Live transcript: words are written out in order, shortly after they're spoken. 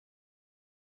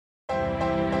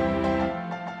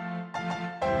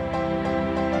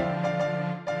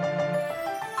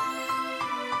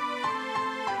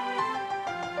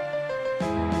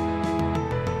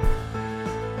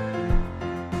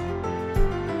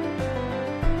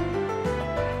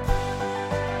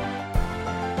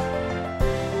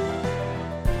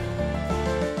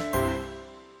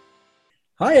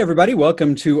Hi, everybody.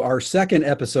 Welcome to our second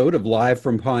episode of Live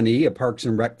from Pawnee, a Parks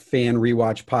and Rec fan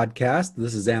rewatch podcast.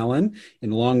 This is Alan,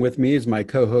 and along with me is my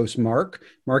co-host Mark.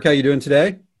 Mark, how you doing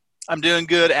today? I'm doing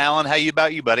good, Alan. How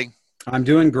about you, buddy? I'm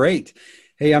doing great.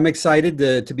 Hey, I'm excited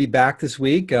to be back this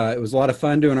week. It was a lot of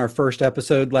fun doing our first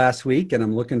episode last week, and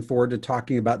I'm looking forward to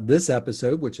talking about this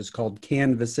episode, which is called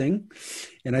Canvassing.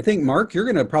 And I think, Mark, you're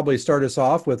going to probably start us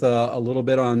off with a little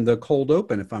bit on the cold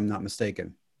open, if I'm not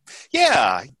mistaken.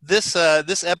 Yeah, this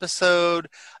episode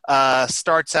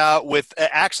starts out with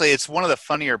actually it's one of the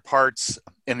funnier parts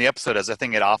in the episode, as I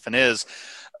think it often is.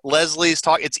 Leslie's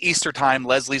talk. It's Easter time.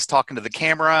 Leslie's talking to the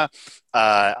camera.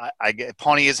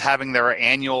 Pawnee is having their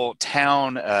annual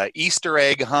town Easter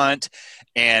egg hunt,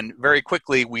 and very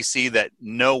quickly we see that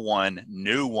no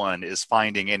one is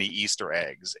finding any Easter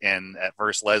eggs. And at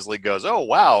first Leslie goes, "Oh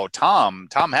wow, Tom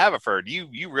Haverford,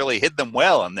 you really hid them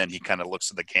well." And then he kind of looks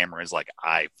at the camera and is like,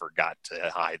 "I forgot to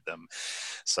hide them."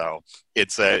 So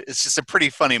it's just a pretty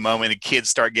funny moment. The kids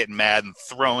start getting mad and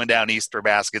throwing down Easter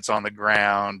baskets on the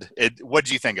ground. What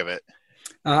do you think of it?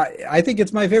 I think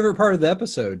it's my favorite part of the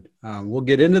episode. We'll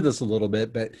get into this a little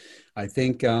bit, but I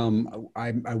think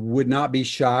I would not be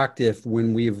shocked if,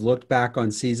 when we've looked back on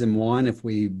season one, if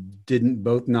we didn't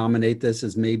both nominate this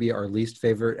as maybe our least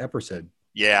favorite episode.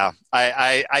 Yeah,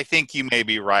 I think you may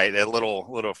be right. A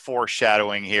little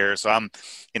foreshadowing here. So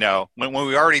when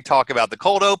we already talk about the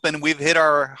cold open, we've hit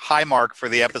our high mark for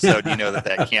the episode. You know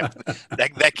that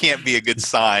can't be a good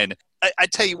sign. I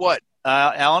tell you what,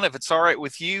 Alan, if it's all right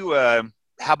with you,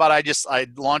 how about I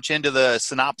launch into the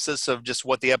synopsis of just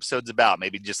what the episode's about?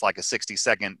 Maybe just like a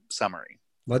 60-second summary.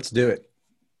 Let's do it.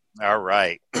 All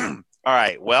right. All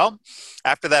right. Well,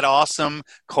 after that awesome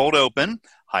cold open,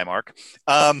 hi, Mark.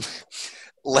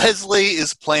 Leslie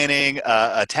is planning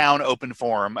a town open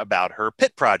forum about her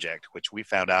pit project, which we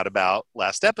found out about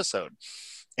last episode.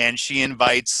 And she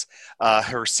invites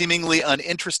her seemingly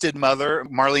uninterested mother,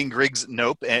 Marlene Griggs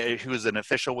Nope, who is an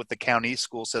official with the county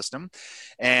school system.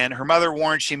 And her mother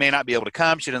warns she may not be able to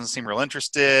come. She doesn't seem real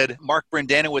interested. Mark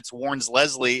Brendanowitz warns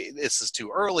Leslie, this is too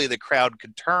early. The crowd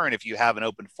could turn if you have an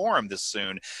open forum this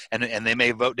soon, and they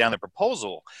may vote down the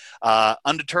proposal.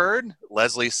 Undeterred,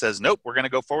 Leslie says, nope, we're going to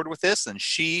go forward with this. And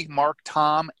she, Mark,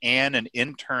 Tom, and an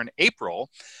intern, April,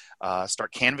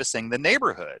 start canvassing the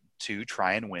neighborhood to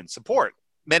try and win support.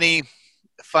 Many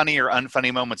funny or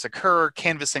unfunny moments occur.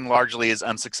 Canvassing largely is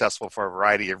unsuccessful for a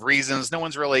variety of reasons. No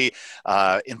one's really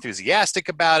enthusiastic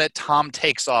about it. Tom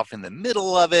takes off in the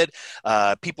middle of it.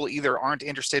 People either aren't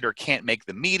interested or can't make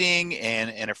the meeting.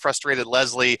 And a frustrated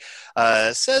Leslie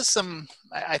says some,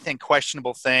 I think,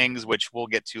 questionable things, which we'll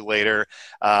get to later.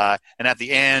 And at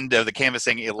the end of the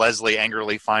canvassing, Leslie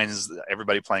angrily finds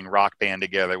everybody playing Rock Band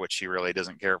together, which she really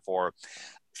doesn't care for.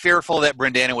 Fearful that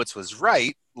Brendanowitz was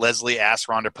right, Leslie asks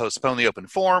Ron to postpone the open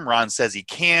forum. Ron says he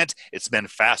can't. It's been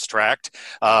fast-tracked.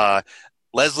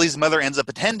 Leslie's mother ends up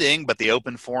attending, but the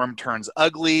open forum turns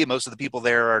ugly. Most of the people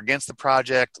there are against the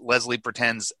project. Leslie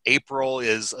pretends April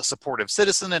is a supportive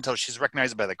citizen until she's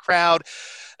recognized by the crowd.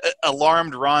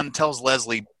 Alarmed, Ron tells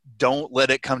Leslie, don't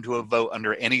let it come to a vote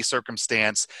under any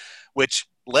circumstance, which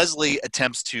Leslie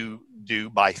attempts to do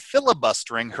by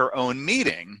filibustering her own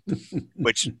meeting,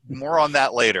 which more on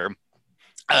that later.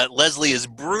 Leslie is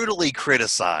brutally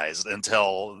criticized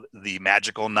until the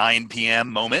magical 9 p.m.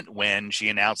 moment when she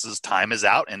announces time is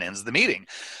out and ends the meeting.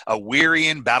 A weary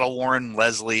and battle-worn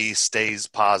Leslie stays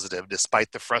positive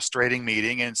despite the frustrating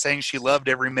meeting and saying she loved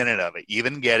every minute of it,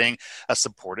 even getting a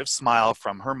supportive smile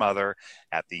from her mother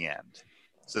at the end.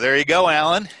 So there you go,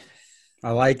 Alan.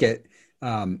 I like it.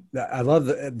 I love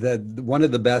the one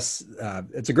of the best.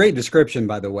 It's a great description,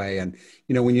 by the way. And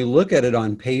when you look at it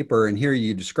on paper and hear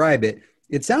you describe it,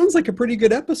 it sounds like a pretty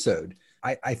good episode.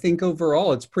 I think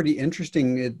overall it's pretty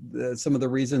interesting. Some of the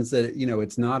reasons that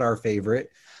it's not our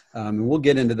favorite, and we'll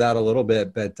get into that a little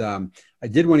bit. But I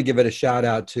did want to give it a shout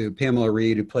out to Pamela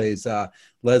Reed, who plays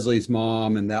Leslie's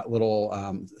mom, and that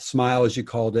little smile, as you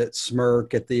called it,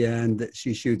 smirk at the end that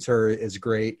she shoots her is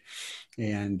great.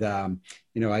 And,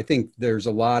 I think there's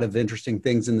a lot of interesting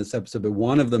things in this episode, but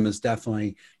one of them is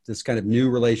definitely this kind of new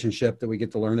relationship that we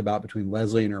get to learn about between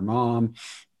Leslie and her mom,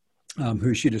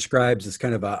 who she describes as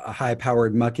kind of a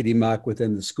high-powered muckety-muck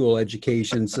within the school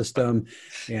education system.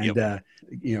 And,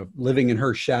 Yep. Living in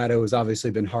her shadow has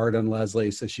obviously been hard on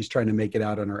Leslie, so she's trying to make it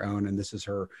out on her own. And this is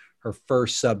her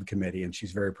first subcommittee, and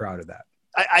she's very proud of that.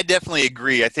 I definitely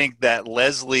agree. I think that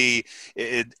Leslie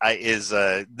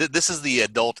this is the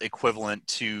adult equivalent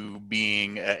to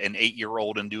being an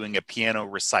 8-year-old and doing a piano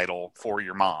recital for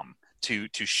your mom. to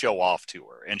show off to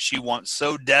her, and she wants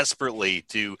so desperately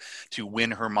to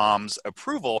win her mom's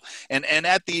approval. And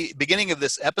at the beginning of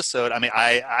this episode, I mean,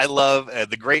 I love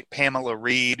the great Pamela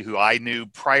Reed, who I knew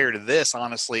prior to this,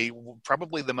 honestly,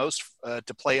 probably the most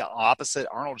to play opposite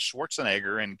Arnold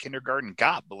Schwarzenegger in Kindergarten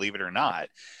Cop, believe it or not.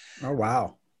 Oh,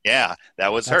 wow. Yeah,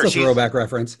 that was her. That's a throwback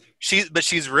reference.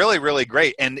 She's really, really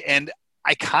great. And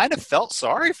I kind of felt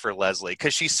sorry for Leslie,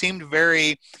 because she seemed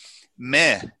very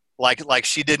meh. Like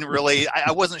she didn't really,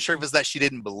 I wasn't sure if it was that she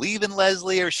didn't believe in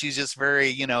Leslie, or she's just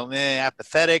very,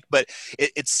 apathetic, but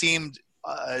it seemed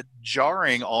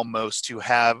jarring almost to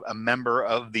have a member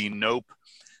of the Nope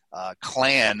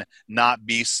clan not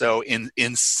be so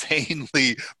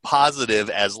insanely positive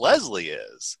as Leslie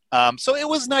is. So it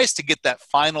was nice to get that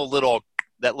final little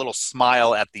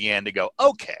smile at the end to go,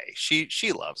 okay,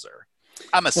 she loves her.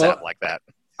 I'm a sap like that.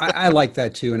 I like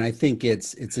that too. And I think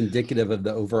it's indicative of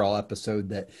the overall episode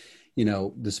that,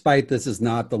 despite this is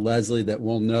not the Leslie that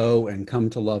we'll know and come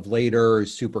to love later,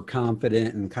 is super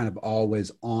confident and kind of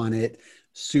always on it,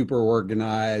 super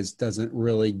organized, doesn't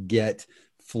really get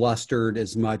flustered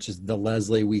as much as the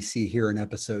Leslie we see here in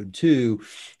episode 2.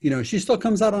 She still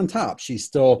comes out on top. She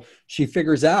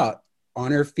figures out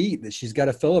on her feet that she's got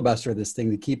to filibuster this thing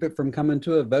to keep it from coming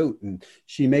to a vote, and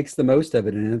she makes the most of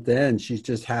it. And at the end, she's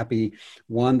just happy,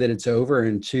 one, that it's over,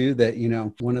 and two, that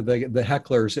one of the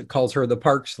hecklers calls her the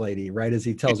Parks lady right as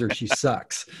he tells her she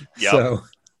sucks. Yep. So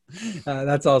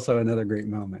that's also another great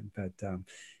moment. But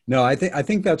no, I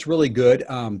think that's really good.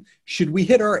 Should we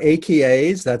hit our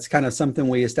AKAs? That's kind of something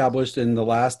we established in the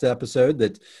last episode,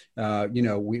 that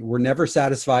we're never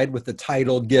satisfied with the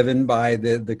title given by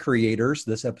the creators,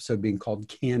 this episode being called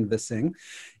Canvassing.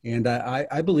 And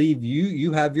I believe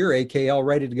you have your AKA all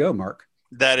ready to go, Mark.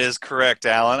 That is correct,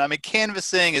 Alan. I mean,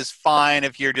 Canvassing is fine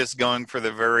if you're just going for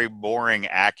the very boring,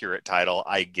 accurate title.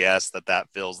 I guess that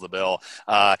fills the bill.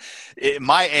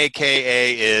 My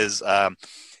AKA is...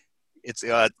 it's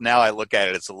now I look at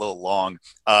it, it's a little long.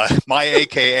 My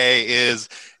AKA is,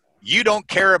 you don't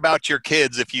care about your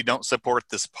kids if you don't support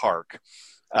this park,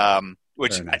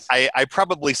 which nice. I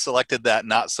probably selected that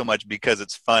not so much because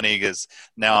it's funny, because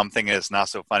now I'm thinking it's not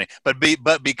so funny, but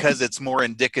because it's more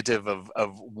indicative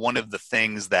of one of the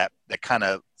things that kind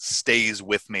of stays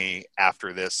with me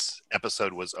after this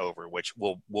episode was over, which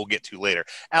we'll get to later.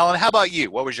 Alan, how about you?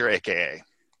 What was your AKA?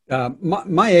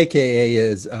 My AKA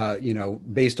is,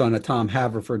 based on a Tom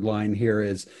Haverford line here,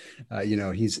 is,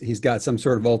 he's got some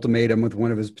sort of ultimatum with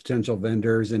one of his potential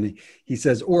vendors, and he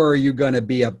says, "Or are you going to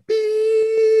be a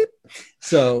beep?"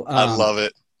 So I love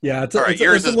it. Yeah, it's a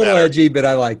little better. Edgy, but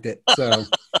I liked it. So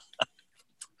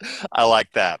I like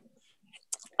that.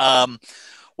 Well,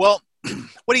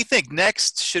 what do you think?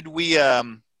 Next, should we?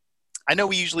 I know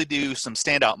we usually do some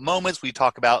standout moments. We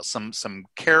talk about some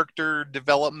character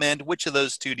development. Which of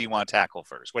those two do you want to tackle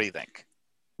first? What do you think?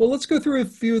 Well, let's go through a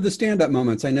few of the stand-up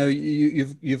moments. I know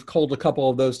you've culled a couple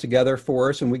of those together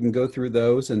for us, and we can go through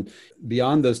those. And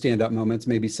beyond those stand-up moments,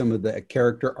 maybe some of the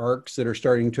character arcs that are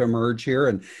starting to emerge here.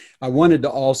 And I wanted to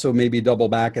also maybe double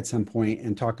back at some point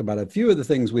and talk about a few of the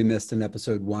things we missed in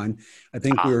episode 1. I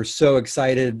think we were so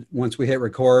excited once we hit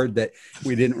record that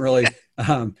we didn't really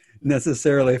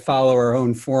necessarily follow our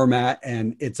own format,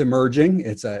 and it's emerging.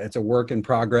 It's a work in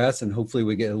progress, and hopefully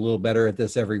we get a little better at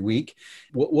this every week.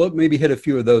 We'll maybe hit a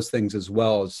few of those things as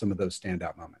well as some of those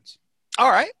standout moments.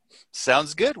 All right.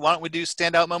 Sounds good. Why don't we do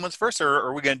standout moments first, or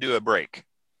are we going to do a break?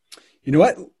 You know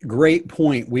what? Great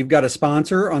point. We've got a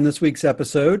sponsor on this week's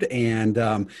episode,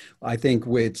 and I think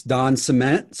it's Dawn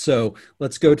Cement. So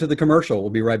let's go to the commercial. We'll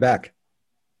be right back.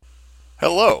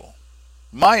 Hello.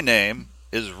 My name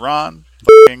is Ron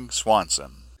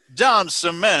Swanson. Dawn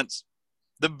Cement,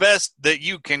 the best that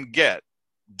you can get.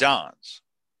 Dawn's.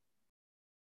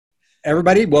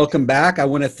 Everybody, welcome back. I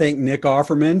want to thank Nick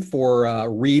Offerman for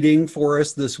reading for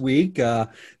us this week,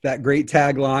 that great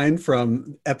tagline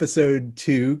from episode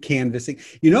 2, Canvassing.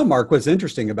 Mark, what's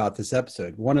interesting about this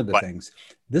episode, one of the things,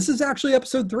 this is actually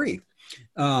episode 3.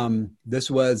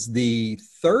 This was the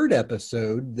 3rd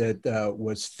episode that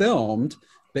was filmed,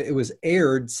 but it was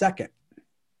aired 2nd.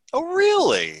 Oh,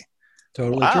 really?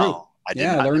 Totally true.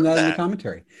 I learned that in the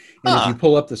commentary. And if you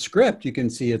pull up the script, you can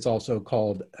see it's also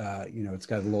called, it's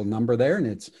got a little number there, and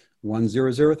it's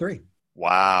 1003.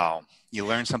 Wow. You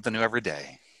learn something new every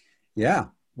day. Yeah.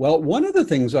 Well, one of the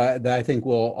things that I think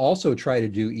we'll also try to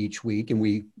do each week, and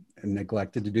we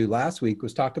neglected to do last week,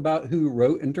 was talk about who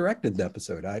wrote and directed the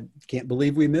episode. I can't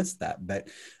believe we missed that, but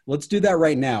let's do that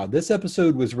right now. This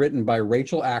episode was written by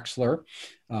Rachel Axler.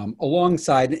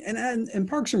 alongside, and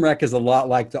Parks and Rec is a lot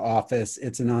like The Office.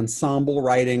 It's an ensemble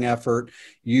writing effort.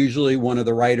 Usually one of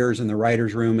the writers in the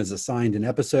writer's room is assigned an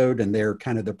episode, and they're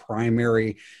kind of the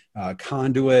primary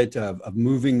conduit of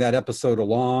moving that episode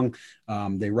along.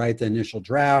 They write the initial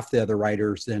draft. The other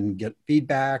writers then get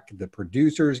feedback. The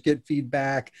producers get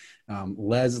feedback.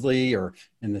 Leslie, or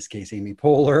in this case, Amy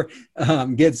Poehler,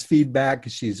 gets feedback.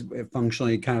 She's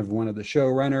functionally kind of one of the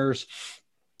showrunners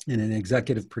and an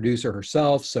executive producer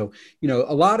herself. So, you know,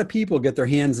 a lot of people get their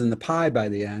hands in the pie by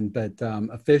the end, but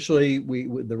officially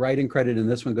the writing credit in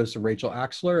this one goes to Rachel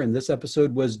Axler, and this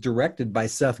episode was directed by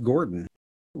Seth Gordon.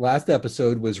 Last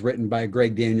episode was written by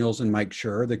Greg Daniels and Mike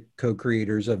Schur, the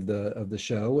co-creators of the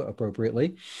show,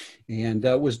 appropriately, and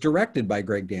was directed by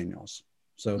Greg Daniels.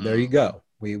 So there you go.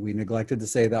 We neglected to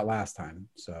say that last time.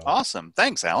 So awesome.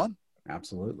 Thanks, Alan.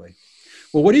 Absolutely.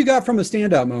 Well, what do you got from a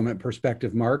standout moment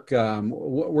perspective, Mark?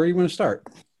 Where do you want to start?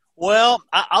 Well,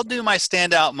 I'll do my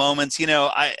standout moments. You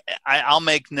know, I'll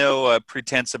make no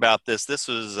pretense about this. This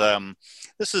was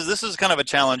kind of a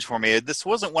challenge for me. This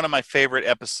wasn't one of my favorite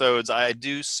episodes. I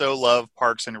do so love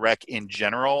Parks and Rec in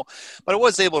general, but I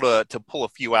was able to pull a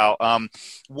few out.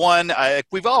 One,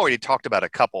 we've already talked about a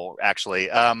couple, actually.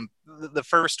 The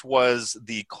first was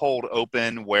the cold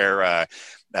open where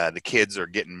the kids are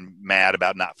getting mad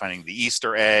about not finding the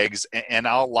Easter eggs, and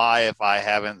I'll lie if I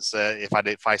haven't said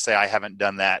if I say I haven't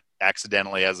done that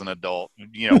accidentally as an adult,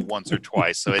 you know, once or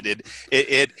twice. So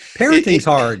parenting's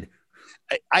hard.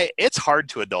 It's hard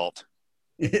to adult.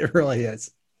 It really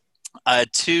is.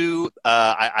 Two,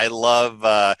 I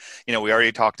love, you know, we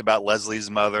already talked about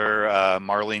Leslie's mother,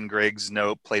 Marlene Griggs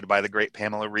Knope, played by the great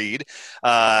Pamela Reed.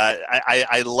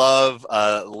 I love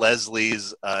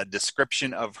Leslie's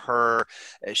description of her.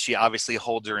 She obviously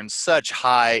holds her in such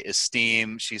high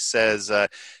esteem. She says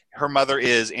her mother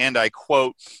is, and I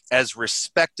quote, as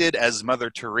respected as Mother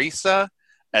Teresa,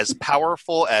 as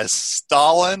powerful as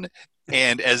Stalin,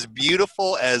 and as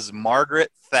beautiful as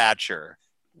Margaret Thatcher.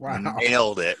 Wow.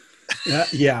 Nailed it.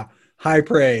 Yeah. High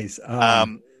praise.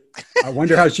 I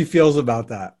wonder how she feels about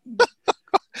that.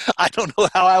 I don't know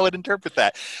how I would interpret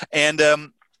that. And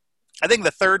I think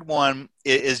the third one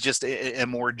is just a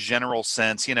more general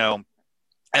sense, you know,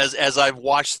 as I've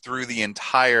watched through the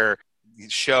entire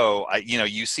show, you know,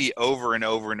 you see over and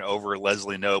over and over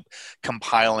Leslie Knope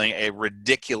compiling a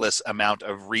ridiculous amount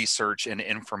of research and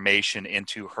information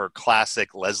into her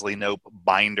classic Leslie Knope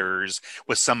binders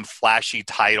with some flashy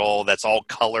title that's all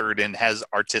colored and has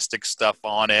artistic stuff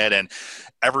on it, and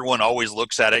everyone always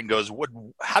looks at it and goes, "What?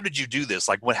 How did you do this?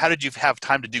 Like, how did you have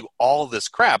time to do all this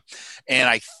crap?" And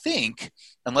I think,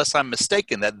 unless I'm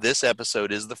mistaken, that this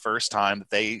episode is the first time that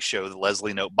they show the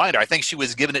Leslie Knope binder. I think she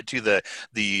was giving it to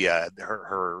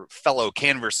her fellow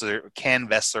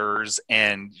canvassers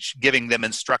and giving them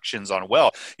instructions on,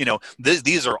 well, you know,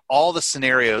 these are all the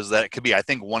scenarios that it could be. I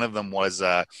think one of them was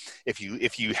if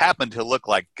you happen to look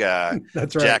like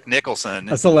that's right, Jack Nicholson,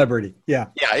 a celebrity. Yeah.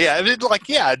 I mean, like,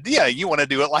 yeah, you want to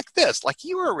do it like this. Like,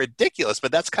 you are ridiculous,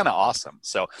 but that's kind of awesome.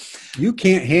 So you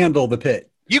can't handle the pit.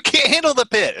 You can't handle the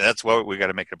pit. That's what we got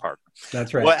to make it apart.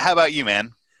 That's right. How about you,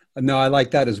 man? No, I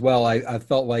like that as well. I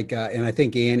felt like, and I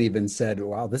think Anne even said,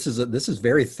 "Wow, this is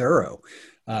very thorough."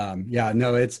 Yeah,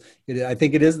 no, I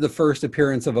think it is the first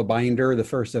appearance of a binder, the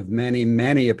first of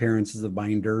many appearances of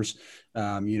binders.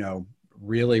 You know,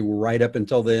 really, right up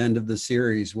until the end of the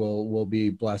series, we'll be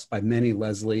blessed by many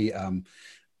Leslie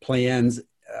plans.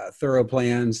 Thorough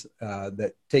plans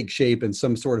that take shape in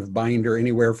some sort of binder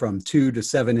anywhere from 2 to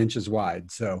 7 inches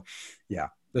wide. So yeah,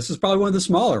 this is probably one of the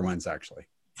smaller ones, actually.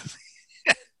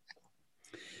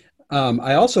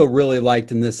 I also really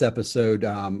liked in this episode,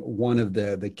 one of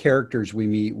the characters we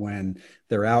meet when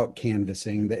they're out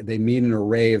canvassing. They meet an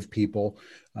array of people.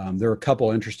 There are a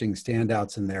couple interesting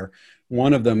standouts in there.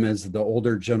 One of them is the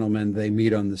older gentleman they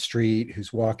meet on the street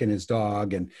who's walking his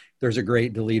dog. And there's a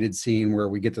great deleted scene where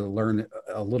we get to learn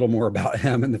a little more about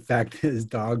him and the fact that his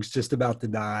dog's just about to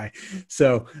die.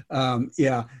 So,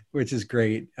 yeah, which is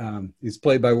great. He's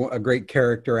played by a great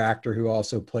character actor who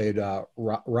also played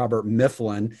Robert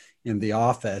Mifflin in The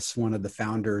Office, one of the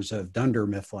founders of Dunder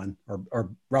Mifflin,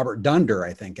 or Robert Dunder,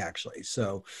 I think, actually.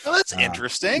 So that's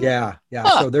interesting. Yeah.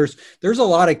 Huh. So there's a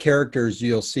lot of characters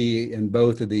you'll see in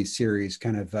both of these series,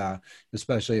 kind of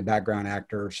especially background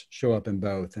actors show up in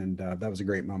both, and that was a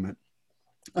great moment.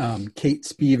 Kate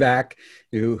Spivak,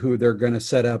 who they're going to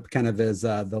set up kind of as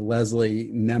the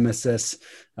Leslie nemesis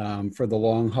for the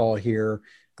long haul here.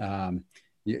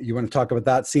 You want to talk about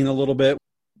that scene a little bit?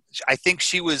 I think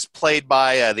she was played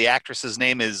by the actress's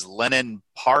name is Lennon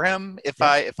Parham, if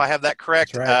I have that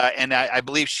correct. That's right. And I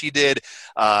believe she did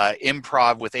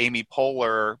improv with Amy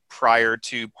Poehler prior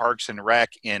to Parks and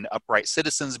Rec in Upright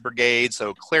Citizens Brigade.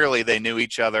 So clearly they knew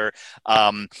each other.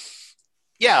 Leslie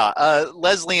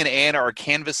and Anne are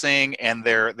canvassing, and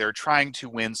they're trying to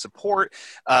win support.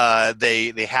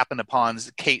 They happen upon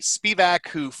Kate Spivak,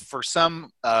 who for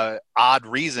some odd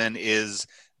reason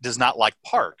does not like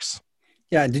parks.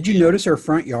 Yeah, did you notice her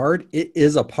front yard? It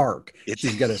is a park.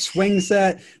 She's got a swing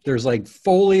set. There's like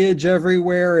foliage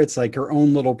everywhere. It's like her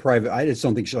own little private. I just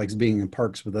don't think she likes being in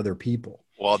parks with other people.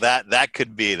 Well, that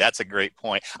could be. That's a great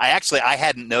point. I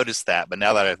hadn't noticed that, but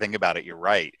now that I think about it, you're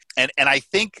right. And I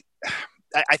think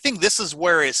this is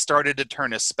where it started to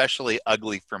turn especially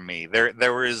ugly for me.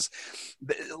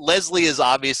 Leslie is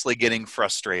obviously getting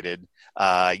frustrated,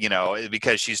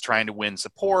 because she's trying to win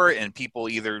support and people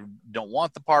either don't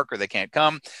want the park or they can't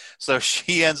come. So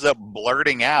she ends up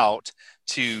blurting out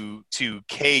to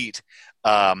Kate,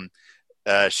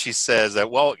 she says that,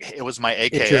 well, it was my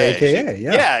AKA. It's your AKA,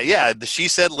 yeah. She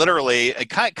said literally,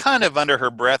 kind of under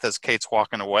her breath as Kate's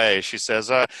walking away, she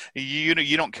says,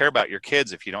 you don't care about your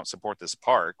kids if you don't support this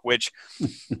park, which,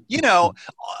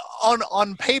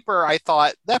 on paper, I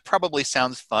thought that probably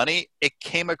sounds funny. It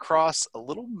came across a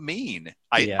little mean.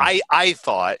 I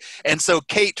thought. And so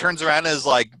Kate turns around and is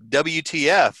like,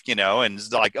 WTF, and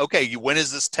is like, okay, when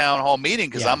is this town hall meeting?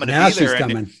 Because I'm going to be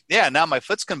there. And now my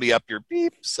foot's going to be up your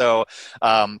beep. So,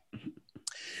 yeah.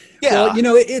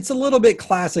 Well, it's a little bit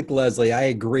classic Leslie. I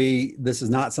agree. This is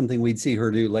not something we'd see her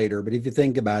do later. But if you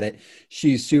think about it,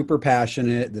 she's super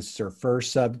passionate. This is her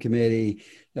first subcommittee.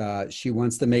 She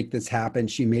wants to make this happen.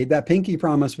 She made that pinky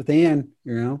promise with Anne,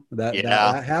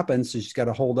 that happens. So she's got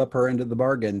to hold up her end of the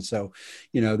bargain. So,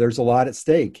 there's a lot at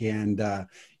stake. And,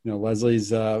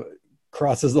 Leslie's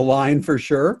crosses the line for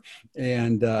sure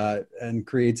and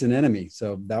creates an enemy.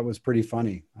 So that was pretty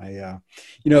funny.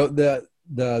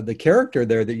 The character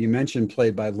there that you mentioned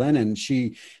played by Lennon,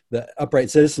 the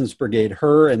Upright Citizens Brigade,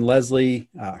 her and Leslie,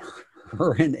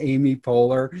 her and Amy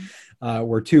Poehler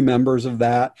were two members of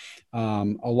that,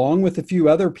 along with a few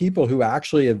other people who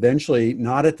actually eventually,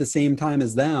 not at the same time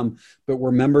as them, but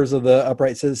were members of the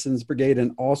Upright Citizens Brigade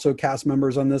and also cast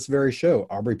members on this very show.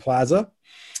 Aubrey Plaza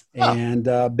and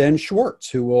Ben Schwartz,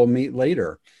 who we'll meet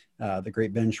later. The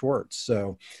great Ben Schwartz.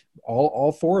 So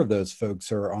all four of those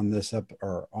folks are on this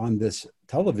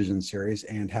television series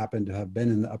and happen to have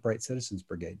been in the Upright Citizens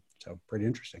Brigade. So pretty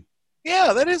interesting.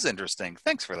 Yeah, that is interesting.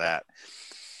 Thanks for that.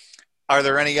 Are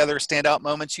there any other standout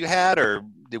moments you had, or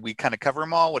did we kind of cover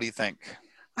them all? What do you think?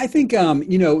 I think,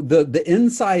 the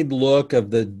inside look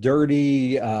of the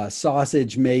dirty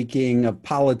sausage making of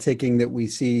politicking that we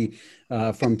see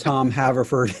from Tom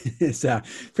Haverford is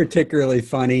particularly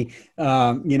funny.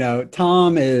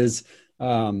 Tom is,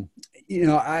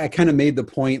 I kind of made the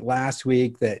point last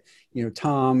week that,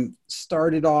 Tom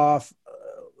started off,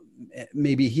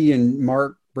 maybe he and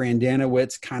Mark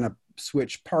Brandanowitz kind of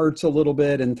switch parts a little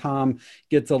bit, and Tom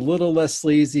gets a little less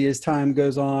sleazy as time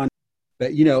goes on.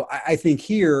 But, I think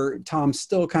here, Tom's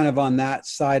still kind of on that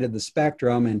side of the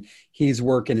spectrum, and he's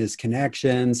working his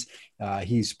connections.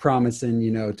 He's promising,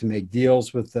 to make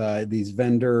deals with these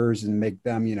vendors and make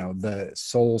them, the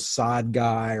sole sod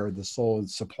guy or the sole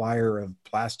supplier of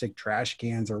plastic trash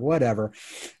cans or whatever.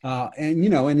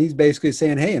 And he's basically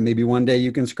saying, hey, maybe one day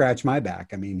you can scratch my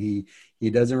back. I mean, he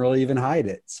doesn't really even hide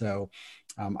it. So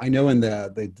I know in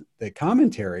the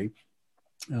commentary,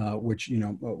 which,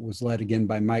 was led again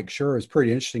by Mike Schur. It's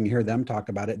pretty interesting to hear them talk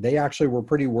about it. They actually were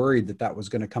pretty worried that was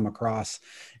going to come across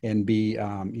and be,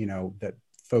 that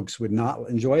folks would not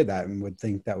enjoy that and would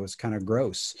think that was kind of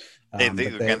gross. They're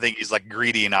going to think he's like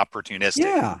greedy and opportunistic.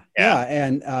 Yeah.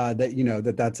 And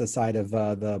that's a side of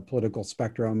the political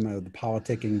spectrum, the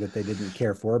politicking that they didn't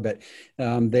care for. But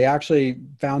they actually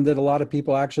found that a lot of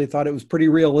people actually thought it was pretty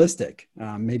realistic.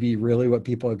 Maybe really what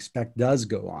people expect does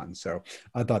go on. So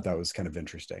I thought that was kind of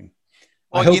interesting.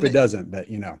 Well, I hope it doesn't, but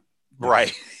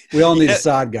right. We all need a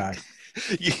sod guy.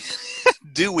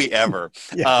 Do we ever?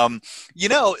 Yeah.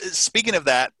 Speaking of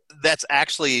that, that's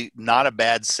actually not a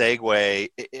bad segue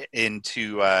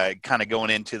into kind of going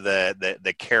into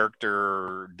the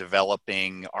character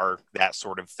developing arc, that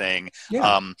sort of thing.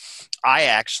 Yeah. I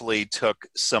actually took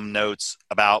some notes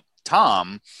about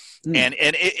Tom, and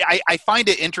I find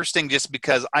it interesting just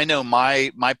because I know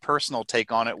my personal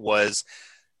take on it was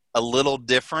a little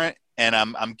different, and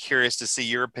I'm curious to see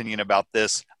your opinion about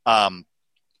this.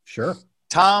 Sure.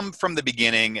 Tom, from the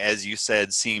beginning, as you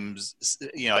said, seems,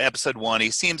 episode 1,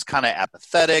 he seems kind of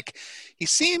apathetic. He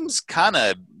seems kind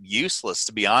of useless,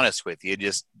 to be honest with you.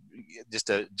 Just,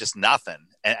 just nothing,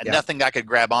 and nothing I could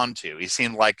grab onto. He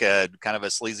seemed like a kind of a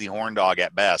sleazy horn dog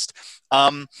at best.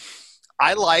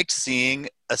 I liked seeing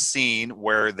a scene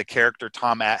where the character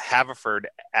Tom Haverford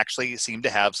actually seemed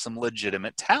to have some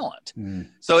legitimate talent.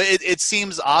 So it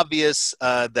seems obvious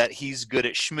that he's good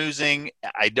at schmoozing.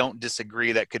 I don't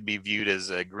disagree that could be viewed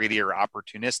as greedy or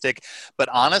opportunistic. But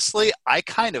honestly, I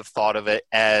kind of thought of it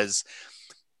as,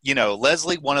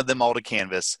 Leslie wanted them all to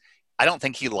canvas. I don't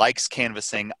think he likes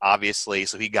canvassing, obviously,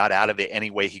 so he got out of it any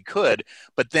way he could.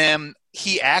 But then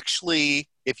he actually,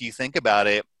 if you think about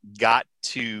it, got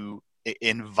to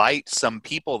invite some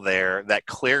people there that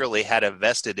clearly had a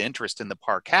vested interest in the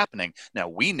park happening. Now,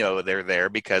 we know they're there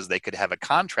because they could have a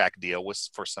contract deal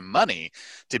for some money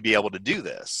to be able to do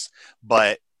this.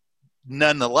 But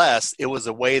nonetheless, it was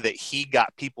a way that he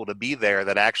got people to be there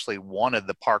that actually wanted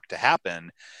the park to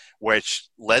happen, which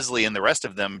Leslie and the rest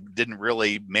of them didn't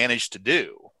really manage to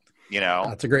do.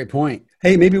 That's a great point.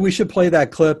 Hey, maybe we should play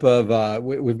that clip of,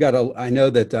 we've got I know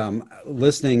that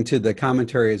listening to the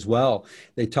commentary as well,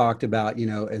 they talked about,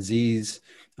 Aziz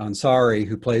Ansari,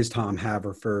 who plays Tom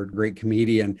Haverford, great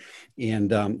comedian.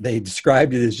 And they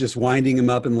described it as just winding him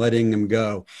up and letting him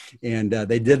go. And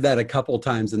they did that a couple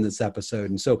times in this episode.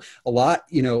 And so a lot,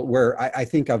 where I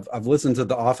think I've listened to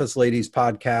the Office Ladies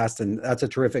podcast, and that's a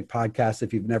terrific podcast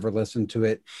if you've never listened to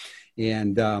it.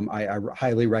 And I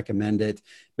highly recommend it.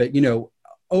 But,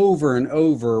 over and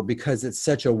over, because it's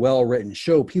such a well-written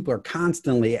show, people are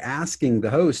constantly asking the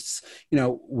hosts,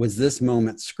 was this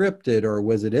moment scripted or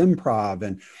was it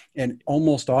improv? And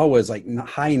almost always, like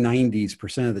high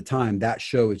 90% of the time, that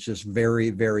show is just very,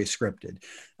 very scripted.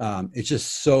 It's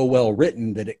just so well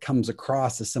written that it comes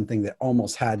across as something that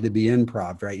almost had to be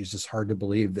improv, right? It's just hard to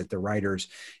believe that the writers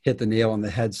hit the nail on the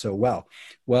head so well.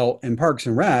 Well, in Parks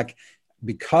and Rec,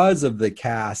 because of the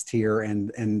cast here and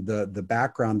the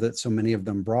background that so many of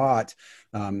them brought,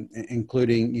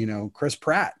 including, Chris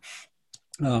Pratt,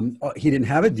 he didn't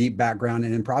have a deep background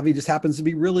in improv. He just happens to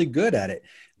be really good at it.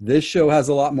 This show has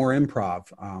a lot more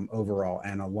improv overall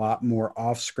and a lot more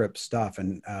off-script stuff.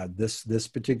 And this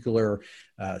particular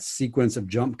sequence of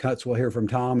jump cuts we'll hear from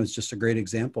Tom is just a great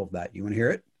example of that. You want to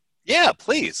hear it? Yeah,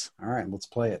 please. All right, let's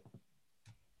play it.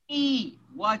 E,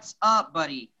 what's up,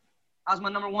 buddy? How's my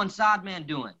number one side man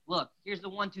doing? Look, here's the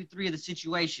 1, 2, 3 of the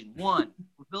situation. 1,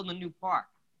 we're building a new park.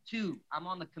 2, I'm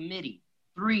on the committee.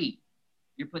 3,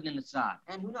 you're putting in the side.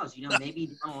 And who knows, maybe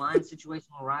down the line, the situation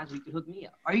will arise where you could hook me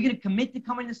up. Are you going to commit to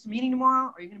coming to this meeting tomorrow,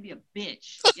 or are you going to be a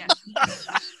bitch? Yes.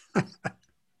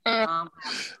 Okay,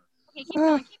 keep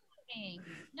going.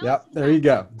 Yep, there you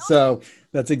go. So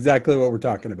that's exactly what we're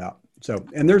talking about. So,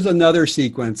 and there's another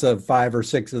sequence of 5 or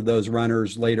 6 of those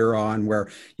runners later on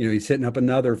where, he's hitting up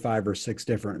another 5 or 6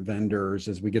 different vendors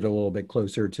as we get a little bit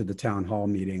closer to the town hall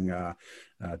meeting to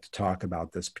talk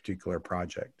about this particular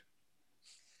project.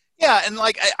 Yeah, and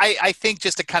I think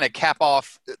just to kind of cap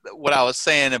off what I was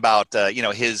saying about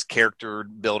his character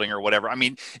building or whatever. I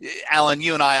mean, Alan,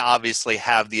 you and I obviously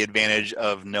have the advantage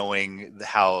of knowing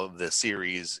how the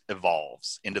series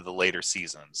evolves into the later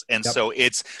seasons, and so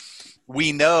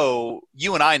we know,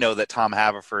 you and I know that Tom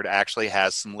Haverford actually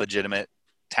has some legitimate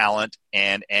talent,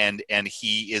 and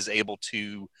he is able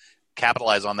to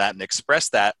capitalize on that and express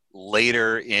that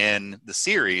later in the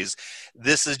series.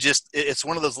 This is just, it's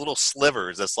one of those little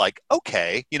slivers that's like,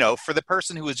 okay, for the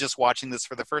person who is just watching this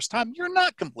for the first time, you're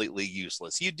not completely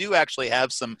useless. You do actually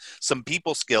have some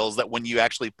people skills that when you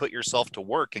actually put yourself to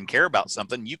work and care about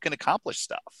something, you can accomplish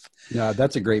stuff. Yeah,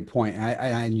 that's a great point.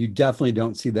 And you definitely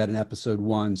don't see that in episode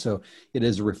 1. So it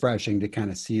is refreshing to kind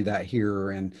of see that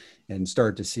here and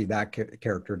start to see that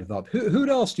character develop. Who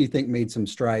else do you think made some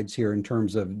strides here in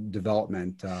terms of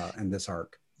development in this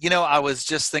arc? I was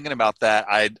just thinking about that.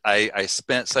 I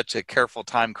spent such a careful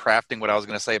time crafting what I was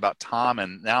going to say about Tom,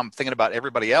 and now I'm thinking about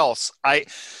everybody else.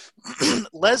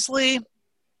 Leslie,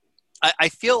 I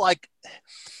feel like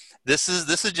this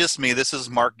is just me. This is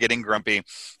Mark getting grumpy,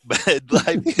 but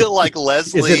I feel like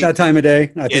Leslie. Is it that time of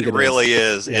day? I think it really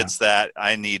is. Yeah. It's that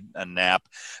I need a nap.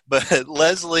 But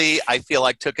Leslie, I feel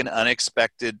like took an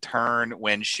unexpected turn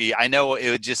when I know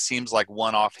it just seems like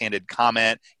one offhanded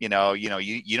comment. You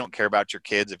don't care about your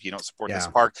kids if you don't support this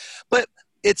park, but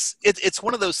it's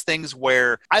one of those things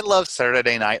where I love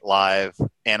Saturday Night Live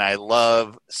and I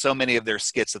love so many of their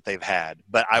skits that they've had.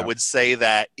 But I would say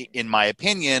that, in my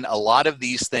opinion, a lot of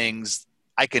these things,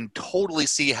 I can totally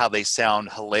see how they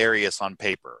sound hilarious on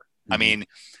paper. Mm-hmm. I mean,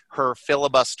 her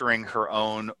filibustering her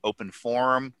own open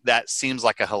forum, that seems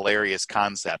like a hilarious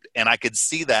concept. And I could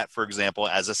see that, for example,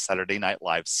 as a Saturday Night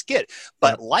Live skit.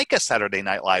 But like a Saturday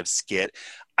Night Live skit,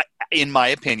 in my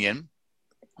opinion,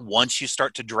 once you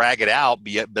start to drag it out,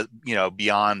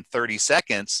 beyond 30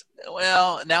 seconds,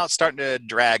 well, now it's starting to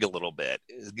drag a little bit,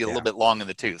 get a little bit long in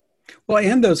the tooth. Well,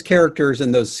 and those characters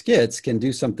and those skits can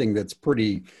do something that's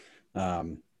pretty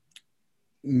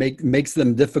makes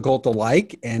them difficult to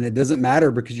like, and it doesn't matter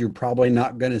because you're probably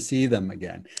not going to see them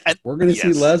again. We're going to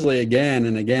see Leslie again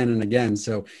and again and again.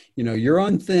 So, you're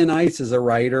on thin ice as a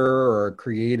writer or a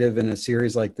creative in a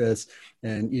series like this,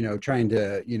 and, trying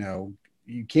to,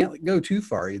 you can't go too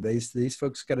far. These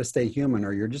folks got to stay human,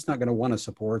 or you're just not going to want to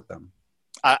support them.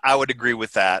 I would agree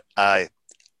with that. I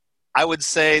would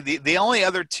say the only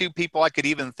other two people I could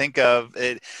even think of,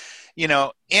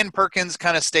 Ann Perkins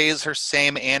kind of stays her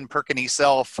same Ann Perkiny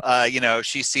self.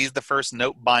 She sees the first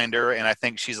note binder, and I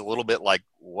think she's a little bit like,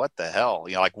 what the hell?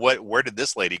 Where did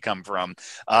this lady come from?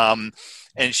 And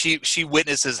she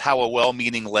witnesses how a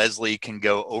well-meaning Leslie can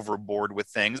go overboard with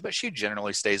things, but she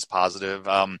generally stays positive.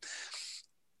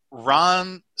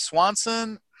 Ron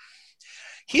Swanson,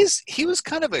 he was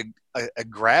kind of a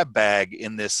grab bag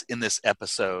in this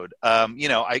episode. I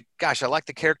like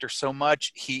the character so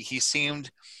much. He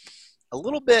seemed a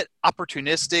little bit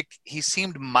opportunistic. He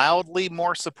seemed mildly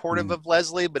more supportive of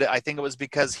Leslie, but I think it was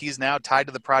because he's now tied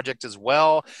to the project as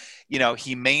well.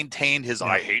 He maintained his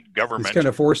 "I hate government" he's kind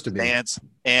of forced to be stance.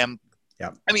 And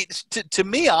I mean, to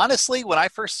me, honestly, when I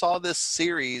first saw this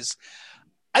series,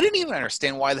 I didn't even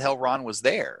understand why the hell Ron was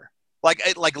there.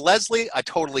 Like Leslie, I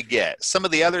totally get. Some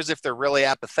of the others, if they're really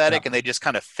apathetic and they just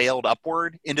kind of failed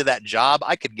upward into that job,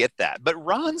 I could get that. But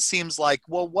Ron seems like,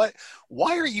 well,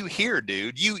 why are you here,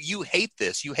 dude? You hate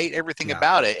this. You hate everything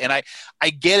about it. And I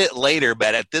get it later,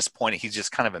 but at this point, he's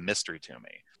just kind of a mystery to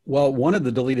me. Well, one of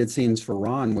the deleted scenes for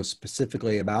Ron was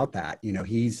specifically about that.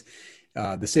 He's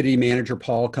the city manager,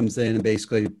 Paul, comes in and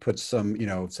basically puts some,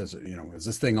 says, is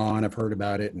this thing on? I've heard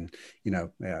about it. And,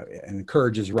 and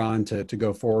encourages Ron to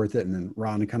go forward with it. And then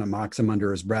Ron kind of mocks him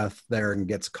under his breath there and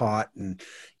gets caught. And,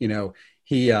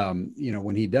 he,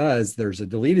 when he does, there's a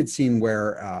deleted scene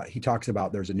where he talks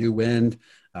about there's a new wind.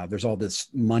 There's all this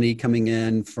money coming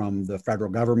in from the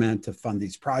federal government to fund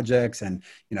these projects. And,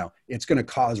 it's going to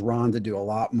cause Ron to do a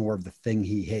lot more of the thing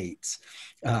he hates.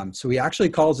 So he actually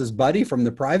calls his buddy from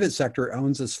the private sector,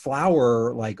 owns this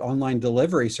flower online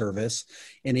delivery service.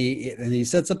 And he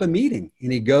sets up a meeting,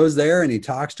 and he goes there and he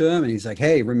talks to him, and he's like,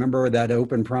 hey, remember that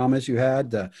open promise you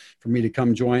had for me to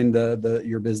come join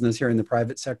your business here in the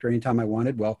private sector anytime I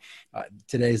wanted? Well,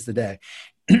 today's the day.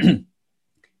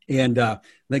 And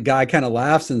the guy kind of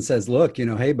laughs and says, look,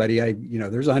 hey, buddy,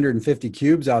 there's 150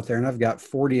 cubes out there and I've got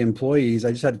 40 employees.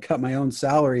 I just had to cut my own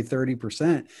salary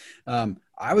 30%.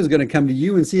 I was going to come to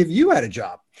you and see if you had a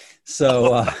job.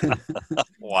 So,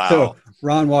 wow. So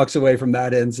Ron walks away from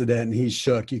that incident and he's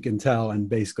shook, you can tell, and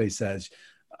basically says,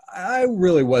 I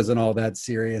really wasn't all that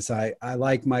serious. I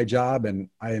like my job and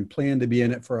I plan to be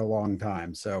in it for a long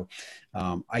time. So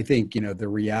I think, the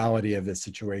reality of this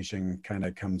situation kind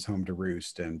of comes home to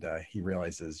roost, and he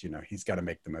realizes, he's got to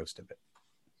make the most of it.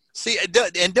 See,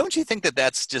 and don't you think that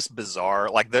that's just bizarre?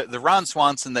 Like the Ron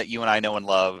Swanson that you and I know and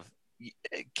love,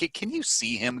 can you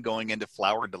see him going into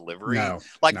flower delivery? No.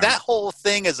 That whole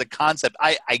thing as a concept,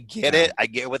 I get it. I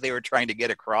get what they were trying to get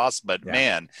across, but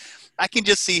man, I can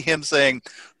just see him saying,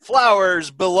 flowers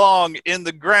belong in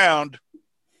the ground,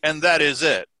 and that is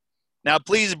it. Now,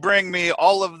 please bring me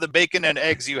all of the bacon and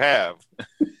eggs you have.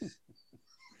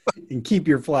 And keep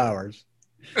your flowers.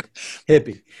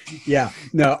 Hippie. Yeah,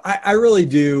 no, I really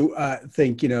do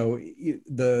think,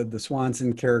 the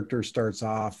Swanson character starts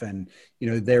off and,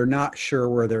 they're not sure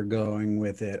where they're going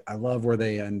with it. I love where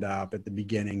they end up at the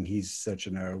beginning. He's such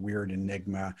a weird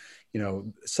enigma.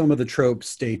 Some of the tropes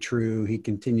stay true. He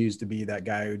continues to be that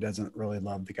guy who doesn't really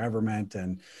love the government,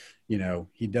 and,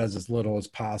 he does as little as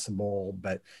possible.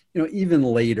 But, even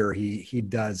later, he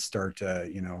does start to,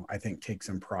 I think take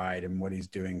some pride in what he's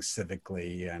doing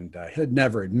civically, and he'd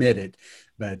never admit it.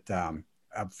 But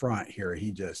up front here,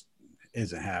 he just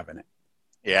isn't having it.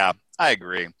 Yeah, I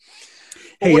agree.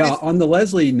 Hey, on the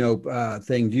Leslie note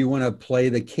thing, do you want to play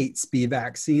the Kate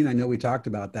Spivak scene? I know we talked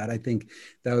about that. I think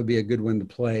that would be a good one to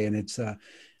play. And it's,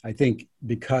 I think,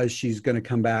 because she's going to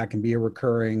come back and be a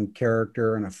recurring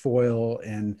character and a foil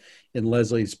in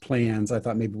Leslie's plans, I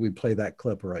thought maybe we'd play that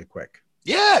clip really quick.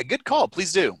 Yeah, good call.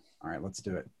 Please do. All right, let's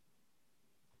do it.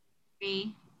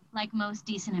 Like most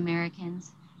decent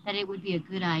Americans, that it would be a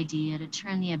good idea to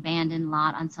turn the abandoned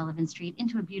lot on Sullivan Street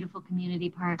into a beautiful community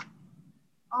park.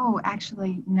 Oh,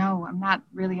 actually, no, I'm not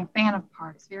really a fan of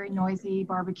parks. Very noisy,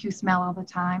 barbecue smell all the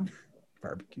time.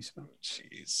 Barbecue smell.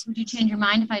 Jeez. Would you change your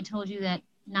mind if I told you that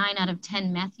 9 out of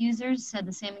 10 meth users said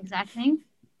the same exact thing?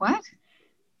 What?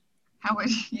 How would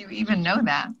you even know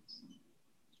that?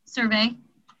 Survey.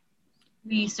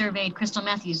 We surveyed crystal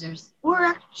meth users. We're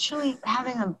actually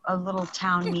having a little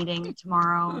town meeting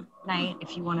tomorrow night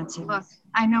if you wanted to. Look,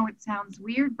 I know it sounds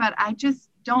weird, but I just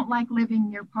don't like living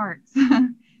near parks.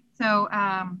 So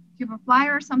if you have a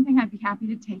flyer or something, I'd be happy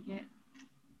to take it.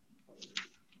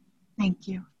 Thank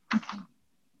you. Okay.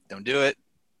 Don't do it.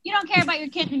 You don't care about your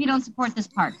kids if you don't support this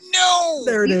park. No!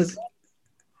 There it is.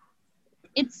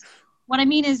 It's what I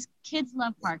mean is kids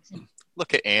love parks. And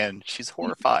Look at Anne. She's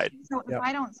horrified. So if Yep.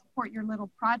 I don't support your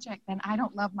little project, then I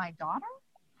don't love my daughter?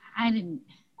 I didn't.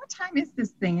 What time is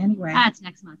this thing anyway? That's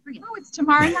next month. Forget it. Oh, it's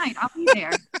tomorrow night. I'll be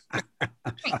there.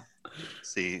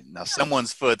 See, now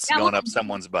someone's foot's Yeah, going look- up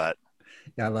someone's butt.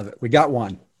 Yeah, I love it. We got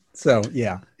one. So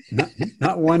yeah,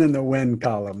 not one in the win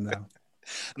column though.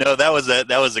 No, that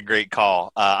was a great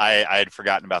call. I had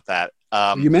forgotten about that.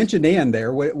 You mentioned Anne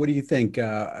there. What do you think?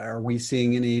 Are we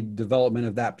seeing any development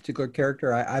of that particular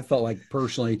character? I felt like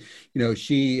personally,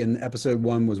 she in episode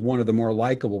 1 was one of the more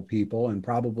likable people and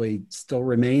probably still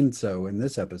remains so in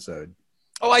this episode.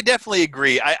 Oh, I definitely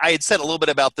agree. I had said a little bit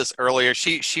about this earlier.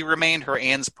 She remained her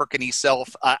Anne's Perkiny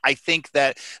self. I think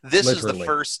that this is the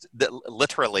first that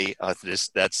literally.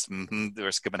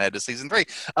 We're skipping ahead to season 3.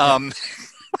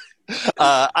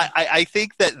 I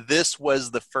think that this was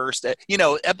the first.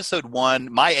 Episode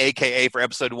 1. My AKA for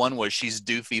episode 1 was she's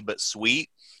doofy but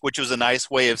sweet, which was a nice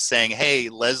way of saying, "Hey,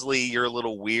 Leslie, you're a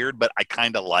little weird, but I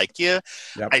kind of like you."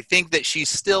 Yep. I think that she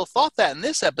still thought that in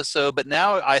this episode, but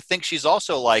now I think she's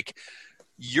also like,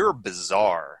 "You're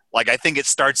bizarre." Like, I think it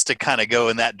starts to kind of go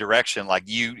in that direction. Like,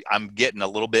 I'm getting a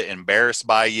little bit embarrassed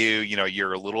by you.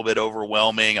 You're a little bit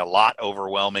overwhelming, a lot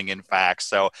overwhelming, in fact.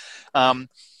 So, and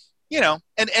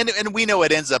we know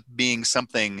it ends up being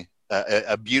something,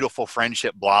 a beautiful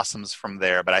friendship blossoms from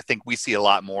there. But I think we see a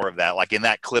lot more of that. Like in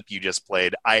that clip you just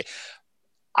played, I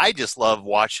just love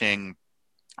watching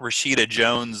Rashida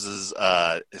Jones's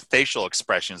facial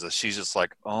expressions as she's just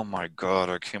like, "Oh my God,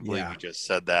 I can't believe you just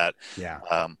said that." Yeah.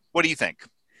 What do you think?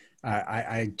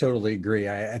 I totally agree.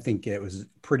 I think it was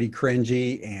pretty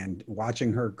cringy, and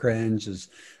watching her cringe is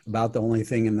about the only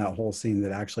thing in that whole scene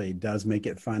that actually does make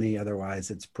it funny.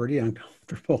 Otherwise, it's pretty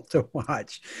uncomfortable to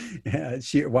watch.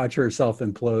 She watch herself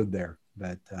implode there.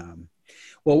 But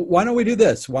well, why don't we do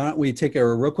this? Why don't we take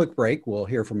a real quick break? We'll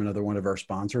hear from another one of our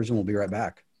sponsors, and we'll be right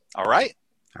back. All right.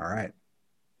 All right.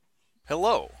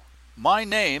 Hello, my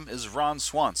name is Ron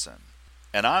Swanson,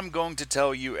 and I'm going to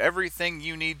tell you everything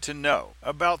you need to know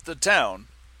about the town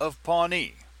of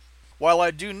Pawnee. While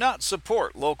I do not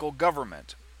support local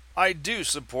government, I do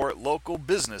support local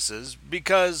businesses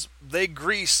because they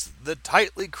grease the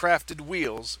tightly crafted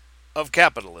wheels of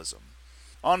capitalism.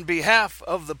 On behalf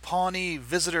of the Pawnee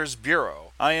Visitors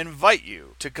Bureau, I invite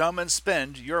you to come and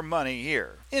spend your money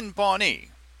here in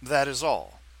Pawnee. That is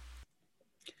all.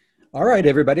 All right,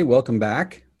 everybody, welcome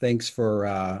back. Thanks for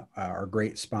our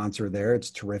great sponsor there.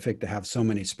 It's terrific to have so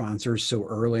many sponsors so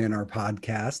early in our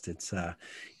podcast.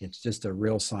 It's just a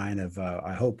real sign of,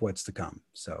 I hope, what's to come.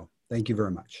 So thank you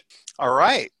very much. All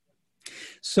right.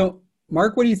 So,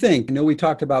 Mark, what do you think? I know we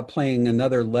talked about playing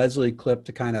another Leslie clip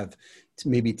to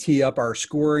maybe tee up our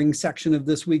scoring section of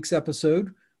this week's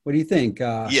episode. What do you think?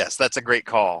 Yes, that's a great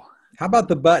call. How about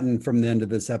the button from the end of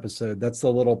this episode? That's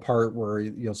the little part where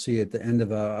you'll see at the end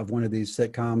of one of these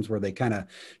sitcoms where they kind of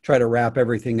try to wrap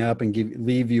everything up and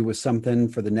leave you with something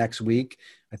for the next week.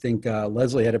 I think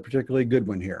Leslie had a particularly good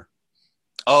one here.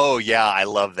 Oh, yeah, I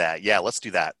love that. Yeah, let's do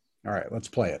that. All right, let's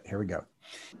play it. Here we go.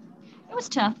 It was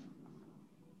tough.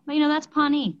 But, that's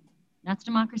Pawnee. That's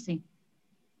democracy.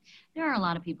 There are a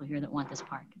lot of people here that want this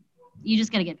park. You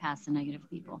just got to get past the negative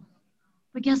people.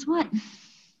 But guess what?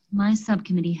 My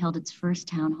subcommittee held its first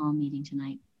town hall meeting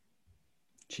tonight.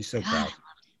 She's so God, proud. I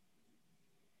loved it.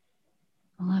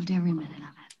 I loved every minute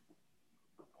of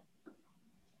it.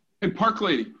 Hey, Park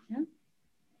Lady. Yeah?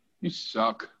 You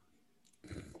suck.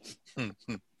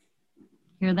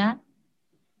 Hear that?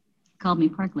 Called me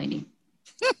Park Lady.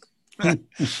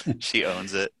 She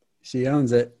owns it. She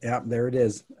owns it. Yeah, there it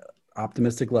is.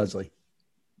 Optimistic Leslie.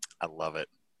 I love it.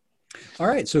 All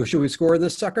right, so should we score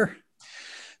this sucker?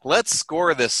 Let's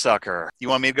score this sucker. You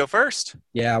want me to go first?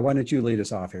 Yeah, why don't you lead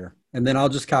us off here? And then I'll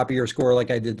just copy your score like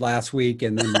I did last week,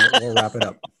 and then we'll wrap it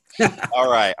up. All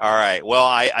right. Well,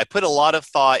 I put a lot of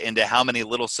thought into how many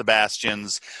little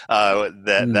Sebastians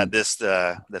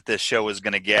that this show is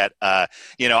going to get. I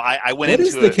went What into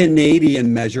is the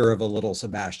Canadian measure of a little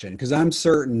Sebastian? Because I'm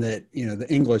certain that the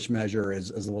English measure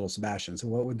is a little Sebastian. So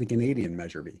what would the Canadian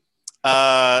measure be?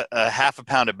 a half a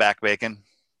pound of back bacon.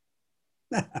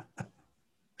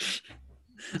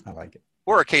 I like it.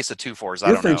 Or a case of 2-4s. I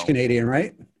You're don't French know. Canadian,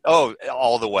 right? Oh,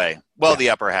 all the way. Well, Yeah. The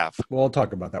upper half. We'll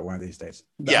talk about that one of these days.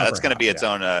 Yeah, that's going to be its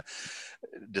own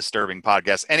disturbing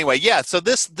podcast. Anyway, yeah. So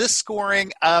this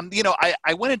scoring,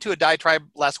 I went into a diatribe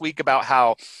last week about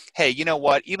how, hey, you know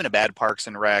what? Even a bad Parks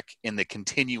and Rec in the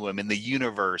continuum, in the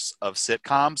universe of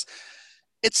sitcoms,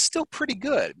 it's still pretty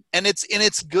good. And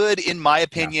it's good, in my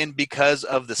opinion, because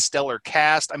of the stellar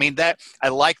cast. I mean, I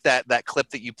like that clip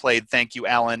that you played. Thank you,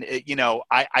 Alan.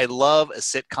 I love a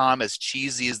sitcom, as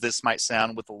cheesy as this might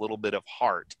sound, with a little bit of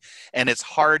heart. And it's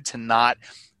hard to not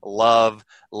love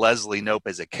Leslie Knope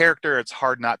as a character. It's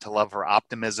hard not to love her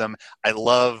optimism. I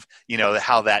love,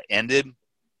 how that ended.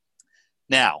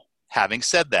 Now, having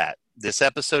said that, this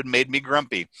episode made me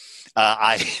grumpy.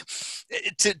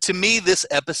 To me, this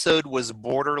episode was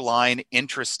borderline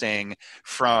interesting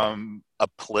from a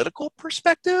political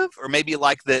perspective, or maybe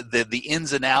like the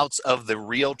ins and outs of the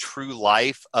real true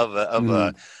life of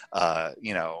a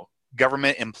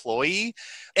government employee.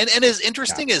 And as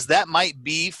interesting as that might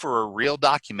be for a real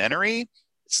documentary,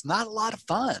 it's not a lot of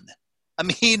fun. I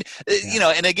mean,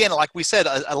 and again, like we said,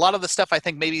 a lot of the stuff I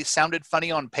think maybe sounded funny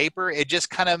on paper. It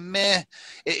just kind of meh.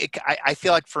 I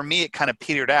feel like for me, it kind of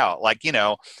petered out. Like,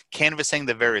 canvassing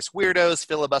the various weirdos,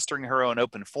 filibustering her own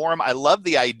open forum. I love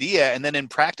the idea. And then in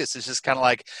practice, it's just kind of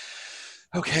like,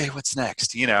 okay, what's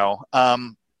next?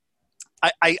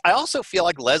 I also feel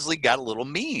like Leslie got a little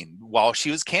mean while she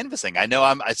was canvassing. I know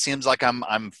it seems like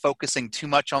I'm focusing too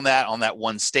much on that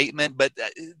one statement, but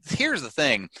here's the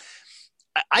thing.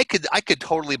 I could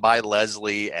totally buy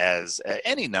Leslie as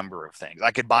any number of things.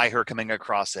 I could buy her coming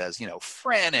across as,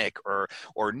 frantic or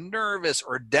nervous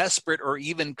or desperate or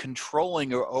even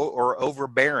controlling or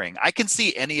overbearing. I can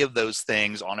see any of those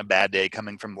things on a bad day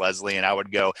coming from Leslie, and I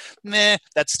would go, meh,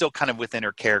 that's still kind of within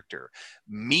her character.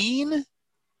 Mean?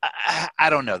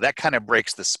 I don't know. That kind of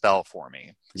breaks the spell for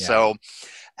me. Yeah. So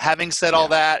having said all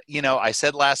that, I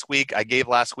said I gave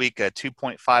last week a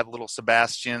 2.5 Little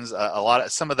Sebastians.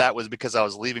 Some of that was because I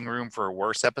was leaving room for a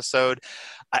worse episode.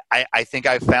 I think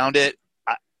I found it.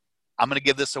 I'm going to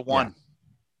give this a 1.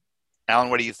 Yeah. Alan,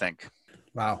 what do you think?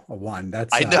 Wow, a 1. That's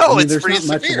it's there's pretty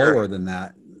not severe. much lower than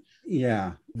that.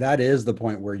 Yeah, that is the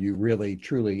point where you really,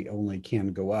 truly only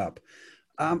can go up.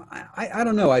 I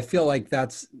don't know. I feel like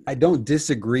I don't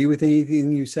disagree with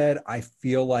anything you said. I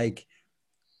feel like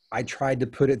I tried to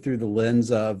put it through the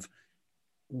lens of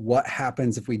what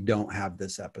happens if we don't have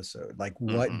this episode. Like,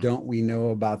 what don't we know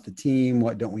about the team?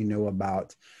 What don't we know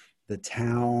about the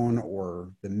town or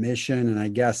the mission? And I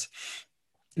guess,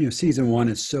 season 1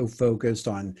 is so focused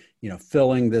on,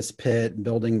 filling this pit,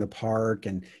 building the park,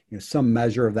 and, some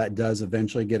measure of that does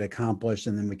eventually get accomplished.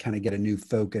 And then we kind of get a new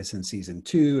focus in season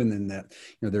 2. And then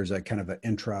there's a kind of an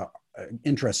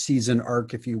intra-season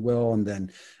arc, if you will. And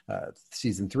then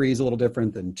season 3 is a little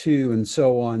different than 2, and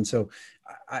so on. So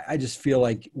I just feel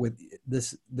like with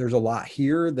this, there's a lot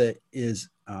here that is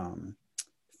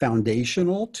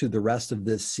foundational to the rest of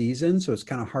this season. So it's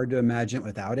kind of hard to imagine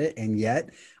without it. And yet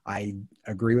I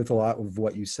agree with a lot of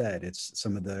what you said. It's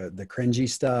some of the cringy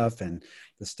stuff and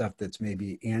the stuff that's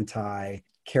maybe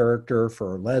anti-character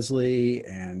for Leslie.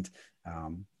 And,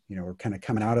 we're kind of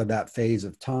coming out of that phase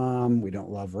of Tom. We don't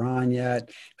love Ron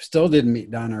yet. Still didn't meet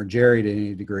Don or Jerry to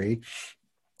any degree.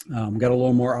 Got a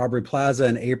little more Aubrey Plaza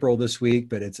in April this week,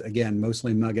 but it's, again,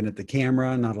 mostly mugging at the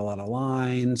camera, not a lot of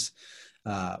lines.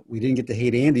 We didn't get to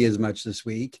hate Andy as much this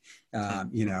week, as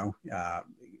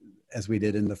we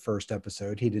did in the first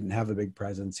episode. He didn't have a big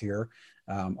presence here,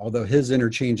 although his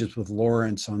interchanges with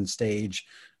Lawrence on stage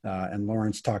and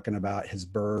Lawrence talking about his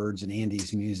birds and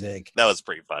Andy's music. That was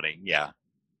pretty funny, yeah.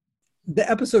 The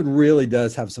episode really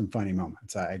does have some funny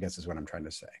moments, I guess is what I'm trying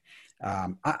to say.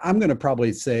 I'm going to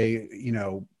probably say,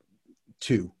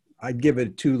 2. I'd give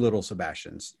it 2 Little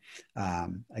Sebastians.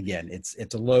 Again,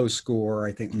 it's a low score.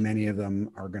 I think many of them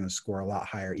are going to score a lot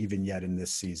higher even yet in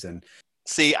this season.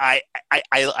 See, I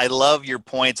love your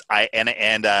points. I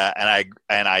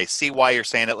see why you're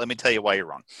saying it. Let me tell you why you're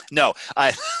wrong.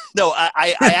 I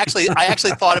actually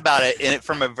thought about it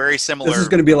from a very similar. This is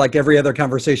going to be like every other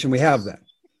conversation we have then.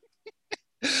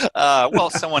 Well,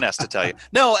 someone has to tell you.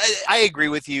 No, I agree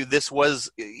with you. This was,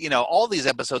 all these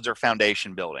episodes are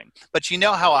foundation building. But you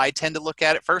know how I tend to look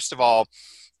at it? First of all,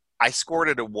 I scored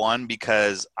it a 1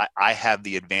 because I have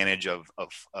the advantage of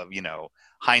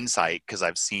hindsight because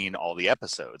I've seen all the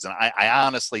episodes. And I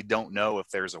honestly don't know if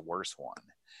there's a worse one.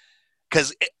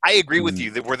 Because I agree with you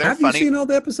that were there funny. Have you seen all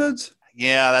the episodes?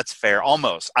 Yeah, that's fair.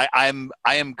 Almost. I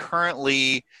am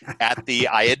currently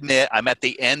I admit I'm at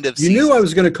the end of season. You knew I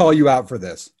was going to call you out for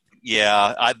this.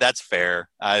 Yeah, that's fair.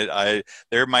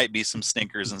 There might be some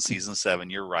stinkers in season 7.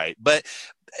 You're right. But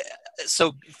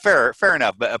So fair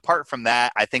enough. But apart from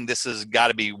that, I think this has got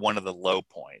to be one of the low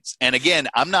points. And again,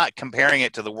 I'm not comparing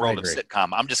it to the world of sitcom.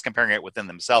 I'm just comparing it within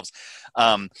themselves.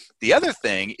 The other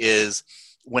thing is,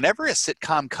 whenever a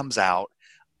sitcom comes out,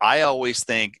 I always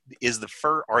think,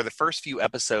 are the first few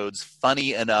episodes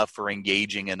funny enough or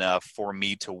engaging enough for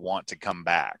me to want to come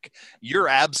back? You're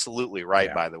absolutely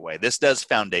right, by the way. This does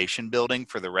foundation building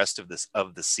for the rest of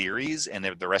the series and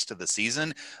the rest of the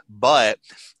season. But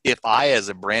if I, as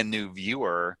a brand new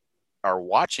viewer, are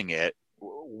watching it,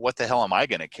 what the hell am I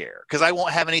going to care? Because I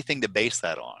won't have anything to base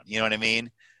that on. You know what I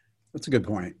mean? That's a good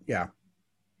point. Yeah.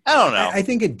 I don't know. I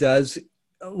think it does.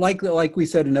 Like we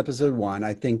said in episode 1,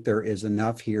 I think there is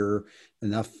enough here,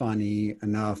 enough funny,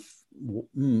 enough.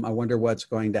 I wonder what's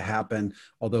going to happen.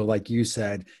 Although, like you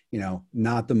said,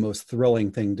 not the most thrilling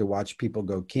thing to watch people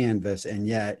go canvas. And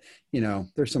yet,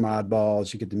 there's some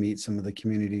oddballs. You get to meet some of the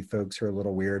community folks who are a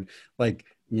little weird. Like,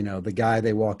 the guy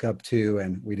they walk up to,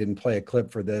 and we didn't play a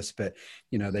clip for this, but,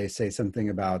 they say something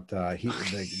about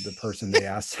the person they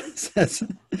asked says,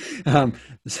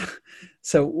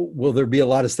 so will there be a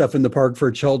lot of stuff in the park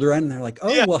for children? And they're like,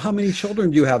 well, how many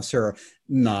children do you have, sir?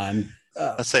 None.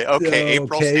 I say, okay,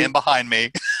 April, stand behind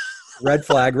me. Red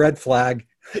flag, red flag.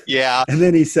 Yeah. And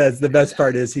then he says, the best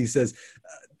part is he says,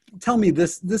 tell me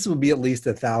this will be at least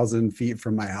 1,000 feet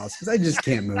from my house because I just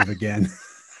can't move again.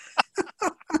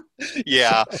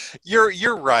 Yeah,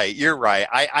 you're right. You're right.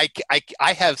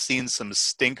 I have seen some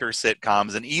stinker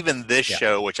sitcoms, and even this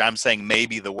show, which I'm saying may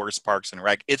be the worst Parks and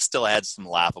Rec, it still had some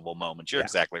laughable moments. You're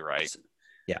exactly right.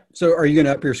 Yeah. So are you going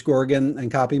to up your score again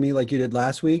and copy me like you did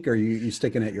last week, or are you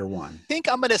sticking at your 1? I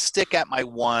think I'm going to stick at my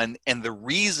 1, and the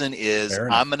reason is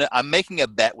I'm making a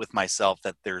bet with myself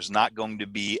that there's not going to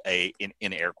be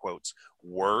in air quotes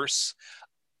worse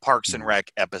Parks and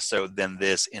Rec episode than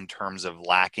this in terms of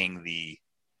lacking the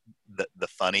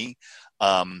funny.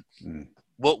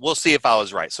 We'll see if I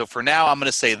was right. So for now, I'm going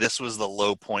to say this was the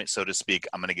low point, so to speak.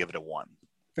 I'm going to give it a 1.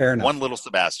 Fair enough. 1 little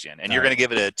Sebastian. And you're going to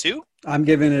give it a 2? I'm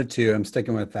giving it a 2. I'm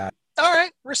sticking with that. All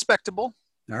right. Respectable.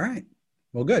 All right.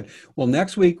 Well, good. Well,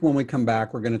 next week when we come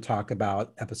back, we're going to talk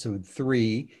about episode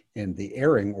 3 in the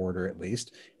airing order, at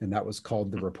least. And that was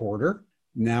called The Reporter.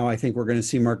 Now I think we're going to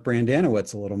see Mark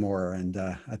Brandanowitz a little more. And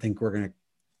I think we're going to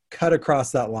cut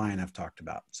across that line I've talked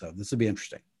about. So this will be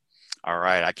interesting. All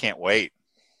right. I can't wait.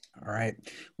 All right.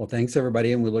 Well, thanks,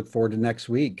 everybody. And we look forward to next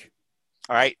week.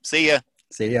 All right. See ya.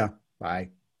 See ya. Bye.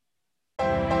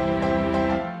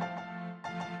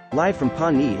 Live from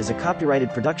Pawnee is a copyrighted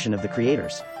production of the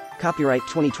creators. Copyright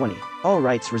 2020. All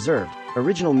rights reserved.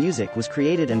 Original music was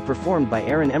created and performed by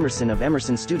Aaron Emerson of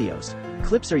Emerson Studios.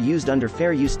 Clips are used under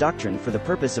fair use doctrine for the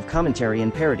purpose of commentary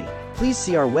and parody. Please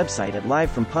see our website at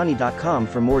livefrompawnee.com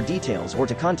for more details or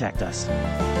to contact us.